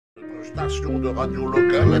station de radio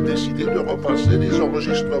locale a décidé de repasser les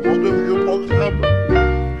enregistrements de vieux programmes.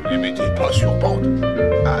 Les mettez pas sur bande.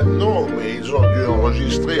 Ah non, mais ils ont dû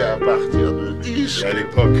enregistrer à partir de 10. À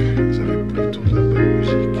l'époque, ils avaient plutôt de la bonne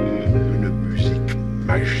musique. Une musique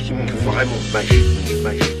magique, vraiment magique,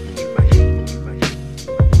 magique.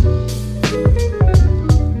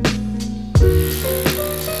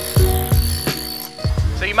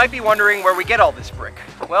 So you might be wondering where we get all this brick.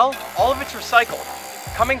 Well, all of it's recycled,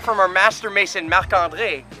 coming from our master mason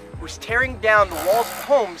Marc-André, who's tearing down the walls of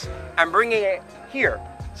homes and bringing it here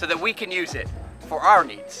so that we can use it for our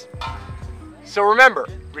needs. So remember,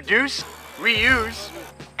 reduce, reuse,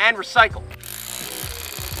 and recycle.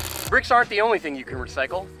 Bricks aren't the only thing you can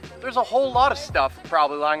recycle. There's a whole lot of stuff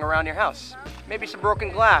probably lying around your house. Maybe some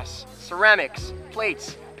broken glass, ceramics,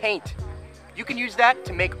 plates, paint. You can use that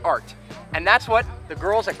to make art. And that's what the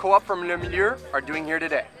girls at Co-op Le Milieu are doing here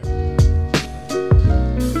today.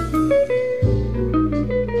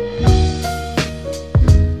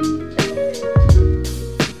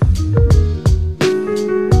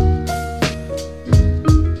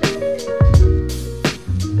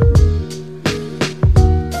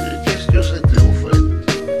 Qu'est-ce que c'était au fait?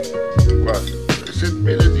 Quoi? Cette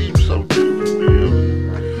mélodie me semble que...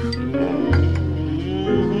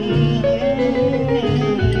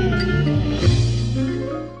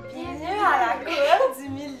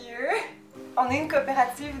 On est une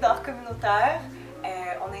coopérative d'art communautaire.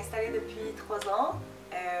 On est installé depuis 3 ans.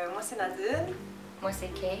 Moi, c'est Nadine. Moi,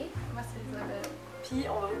 c'est Kay. Moi, c'est Isabelle. Puis,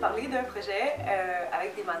 on va vous parler d'un projet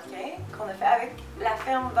avec des mannequins qu'on a fait avec la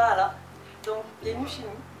ferme Valhalla. Donc, bienvenue chez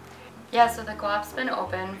nous. Yeah, so the co-op's been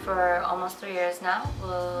open for almost 3 years now.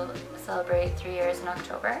 We'll celebrate 3 years in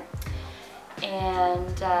October.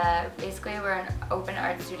 And basically we're an open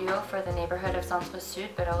art studio for the neighborhood of Centre Sud,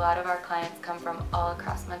 but a lot of our clients come from all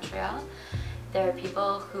across Montreal. There are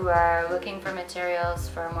people who are looking for materials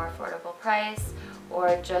for a more affordable price,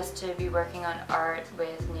 or just to be working on art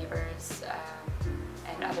with neighbors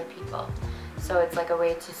and other people. So it's like a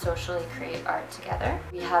way to socially create art together.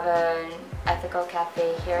 We have an ethical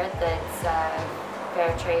cafe here that's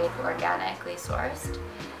fair trade, organically sourced,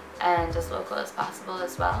 and as local as possible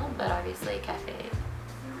as well, but obviously cafe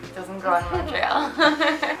doesn't grow in Montreal.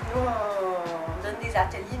 Nous, on donne des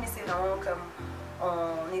ateliers, mais c'est vraiment comme,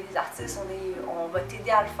 on est des artistes, on va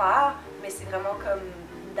t'aider à le faire, mais c'est vraiment comme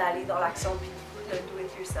d'aller dans l'action puis de do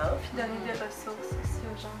it yourself. Puis donner des ressources aussi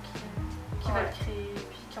aux gens qui veulent créer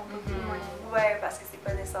puis qui ont pas de moyens. Ouais, parce que c'est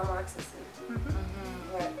pas nécessairement accessible.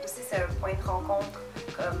 Ouais. Aussi, c'est un point de rencontre,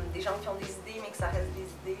 comme des gens qui ont des idées, mais que ça reste des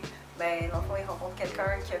idées. Ben, dans le fond, ils rencontrent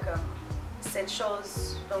quelqu'un qui a comme cette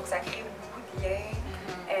chose, donc ça crée beaucoup de liens,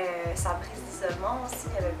 ça brise l'isolement aussi.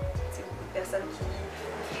 Il y avait beaucoup de personnes qui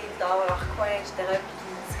créent dans leur coin, etc., puis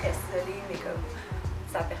qui seraient isolées, mais comme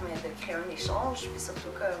ça permet de créer un échange, puis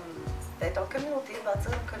surtout comme d'être en communauté, de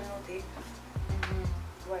bâtir une communauté.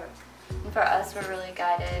 Voilà. And for us, we're really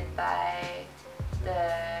guided by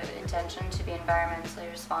the intention to be environmentally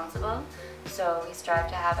responsible. So we strive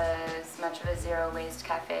to have as much of a zero waste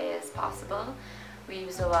cafe as possible. We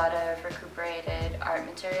use a lot of recuperated art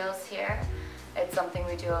materials here. It's something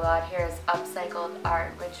we do a lot here is upcycled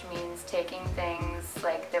art, which means taking things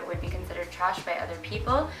like that would be considered trash by other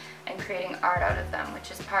people and creating art out of them,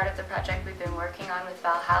 which is part of the project we've been working on with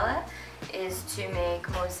Valhalla, is to make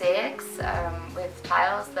mosaics with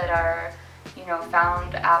tiles that are, you know,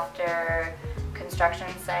 found after construction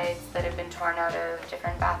sites that have been torn out of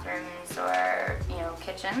different bathrooms or, you know,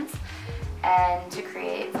 kitchens, and to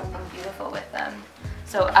create something beautiful with them.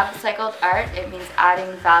 So upcycled art, it means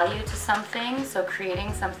adding value to something, so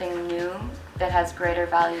creating something new that has greater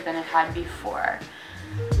value than it had before.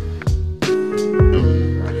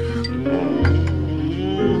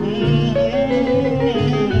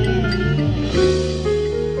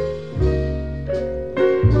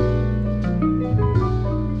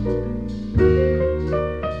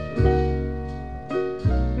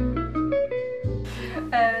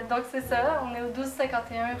 Donc c'est ça, on est au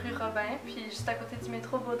 1251 rue Robin, puis juste à côté du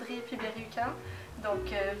métro Vaudreuil puis Berry-UQAM. Donc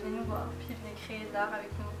venez nous voir, puis venez créer de l'art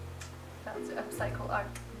avec nous, faire du upcycle art.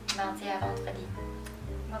 Mardi à vendredi.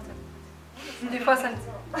 Des fois samedi.